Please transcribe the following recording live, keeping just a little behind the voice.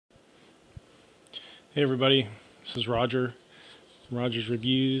Hey everybody, this is Roger from Roger's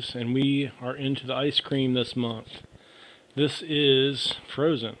Reviews, and we are into the ice cream this month. This is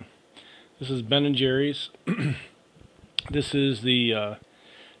frozen. This is Ben & Jerry's. This is the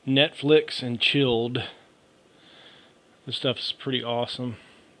Netflix and Chilll'D. This stuff is pretty awesome.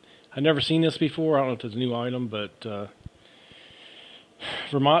 I've never seen this before. I don't know if it's a new item, but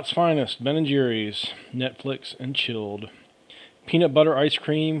Vermont's finest, Ben & Jerry's, Netflix and Chilll'D. Peanut butter ice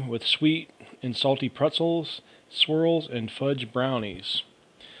cream with sweet and salty pretzels, swirls, and fudge brownies.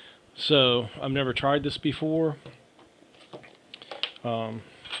 So, I've never tried this before. I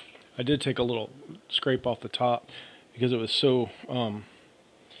did take a little scrape off the top because it was so, I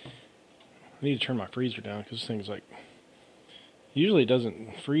need to turn my freezer down because this thing's like, usually it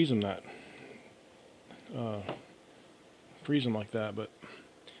doesn't freeze them like that, but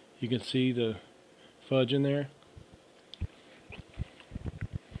you can see the fudge in there.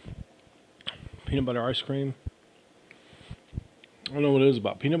 Peanut butter ice cream. I don't know what it is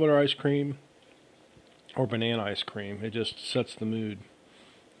about peanut butter ice cream or banana ice cream. It just sets the mood,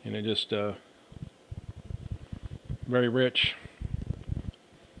 and it just very rich,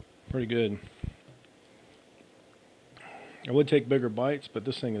 pretty good. I would take bigger bites, but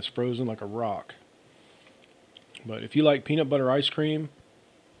this thing is frozen like a rock. But if you like peanut butter ice cream,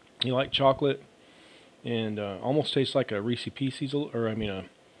 you like chocolate, and almost tastes like a Reese Pieces, or a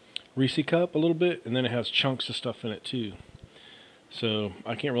Reese cup a little bit, and then it has chunks of stuff in it too. So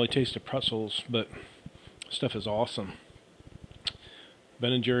I can't really taste the pretzels, but stuff is awesome.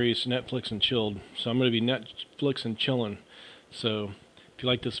 Ben & Jerry's, Netflix and Chilll'D. So I'm going to be Netflix and chilling. So if you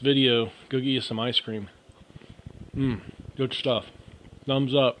like this video, go get you some ice cream. Good stuff.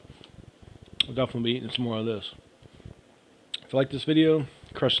 Thumbs up. I'll definitely be eating some more of this. If you like this video,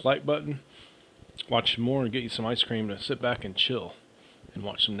 crush the like button. Watch some more and get you some ice cream to sit back and chill and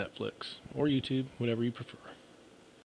watch some Netflix or YouTube, whatever you prefer.